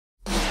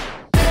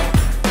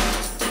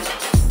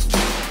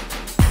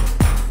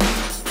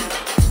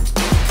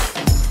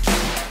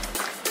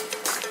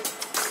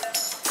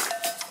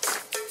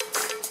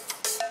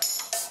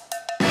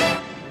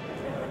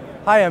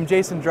Hi, I'm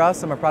Jason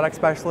Druss. I'm a product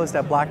specialist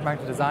at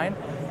Blackmagic Design,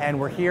 and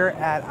we're here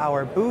at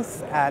our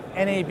booth at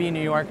NAB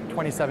New York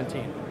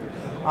 2017.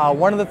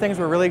 One of the things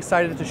we're really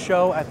excited to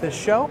show at this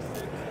show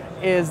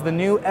is the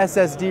new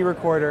SSD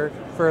recorder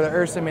for the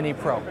URSA Mini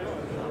Pro.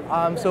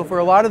 So for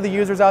a lot of the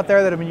users out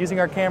there that have been using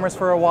our cameras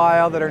for a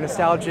while, that are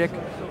nostalgic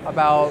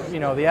about the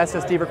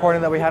SSD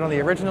recording that we had on the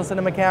original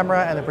cinema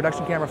camera and the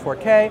production camera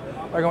 4K,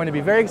 are going to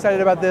be very excited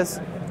about this.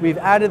 We've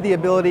added the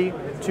ability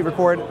to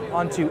record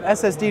onto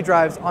SSD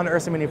drives on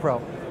URSA Mini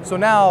Pro. So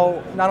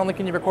now, not only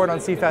can you record on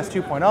CFast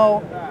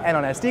 2.0 and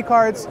on SD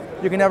cards,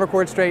 you can now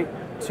record straight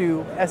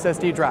to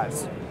SSD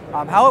drives.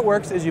 How it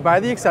works is you buy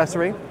the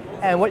accessory,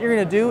 and what you're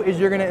going to do is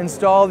you're going to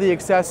install the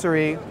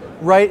accessory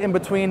right in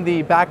between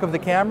the back of the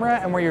camera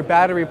and where your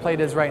battery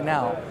plate is right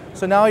now.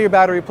 So now your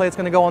battery plate is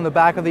going to go on the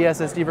back of the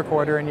SSD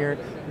recorder, and your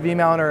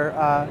V-mount or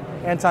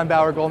Anton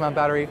Bauer gold mount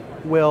battery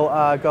will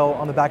go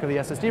on the back of the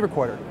SSD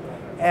recorder.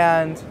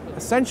 And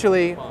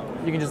essentially,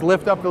 you can just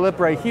lift up the lip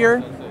right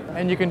here,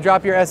 and you can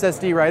drop your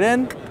SSD right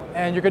in,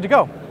 and you're good to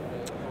go.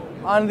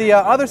 On the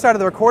other side of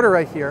the recorder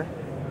right here,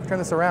 turn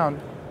this around,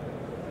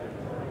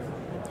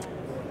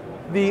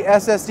 the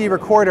SSD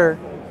recorder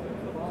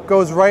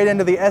goes right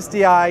into the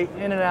SDI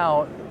in and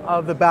out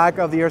of the back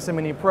of the URSA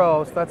Mini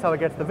Pro, so that's how it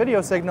gets the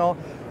video signal,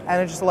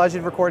 and it just allows you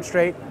to record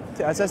straight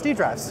to SSD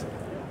drives.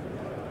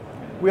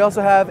 We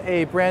also have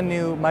a brand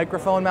new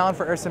microphone mount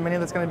for URSA Mini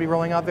that's going to be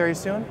rolling out very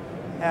soon,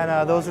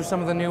 and those are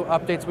some of the new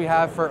updates we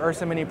have for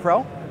URSA Mini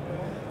Pro.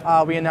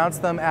 We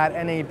announced them at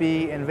NAB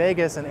in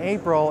Vegas in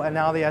April, and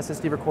now the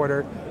SSD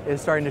recorder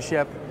is starting to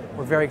ship.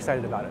 We're very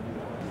excited about it.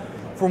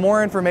 For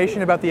more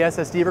information about the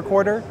SSD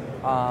recorder,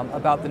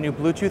 about the new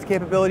Bluetooth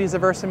capabilities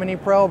of URSA Mini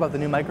Pro, about the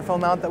new microphone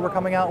mount that we're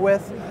coming out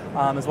with,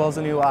 as well as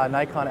the new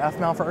Nikon F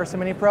mount for URSA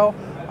Mini Pro,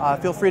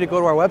 feel free to go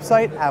to our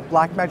website at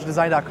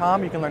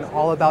blackmagicdesign.com. You can learn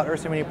all about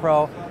URSA Mini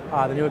Pro,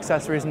 the new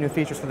accessories and new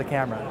features for the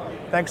camera.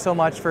 Thanks so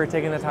much for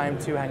taking the time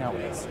to hang out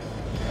with us.